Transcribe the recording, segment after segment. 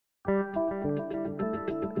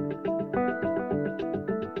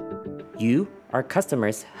You, our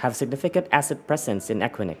customers, have significant asset presence in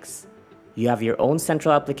Equinix. You have your own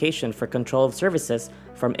central application for control of services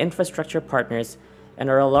from infrastructure partners and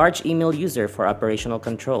are a large email user for operational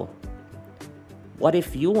control. What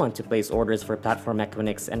if you want to place orders for Platform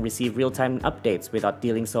Equinix and receive real-time updates without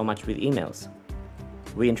dealing so much with emails?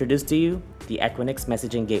 We introduce to you the Equinix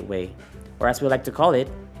Messaging Gateway, or as we like to call it,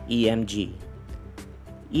 EMG.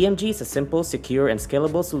 EMG is a simple, secure, and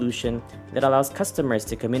scalable solution that allows customers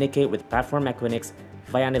to communicate with Platform Equinix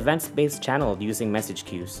via an events-based channel using message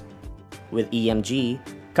queues. With EMG,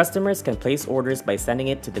 customers can place orders by sending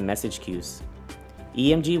it to the message queues.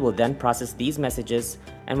 EMG will then process these messages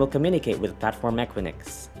and will communicate with Platform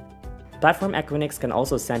Equinix. Platform Equinix can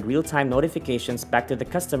also send real-time notifications back to the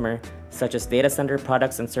customer, such as data center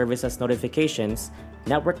products and services notifications,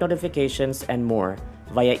 network notifications, and more,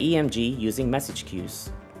 via EMG using message queues.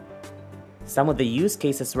 Some of the use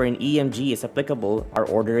cases wherein EMG is applicable are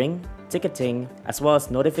ordering, ticketing, as well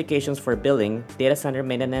as notifications for billing, data center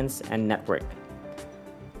maintenance, and network.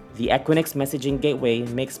 The Equinix Messaging Gateway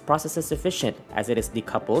makes processes efficient as it is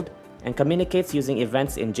decoupled and communicates using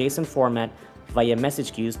events in JSON format via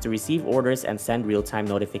message queues to receive orders and send real-time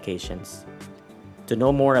notifications. To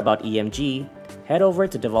know more about EMG, head over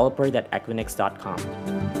to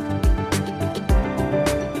developer.equinix.com.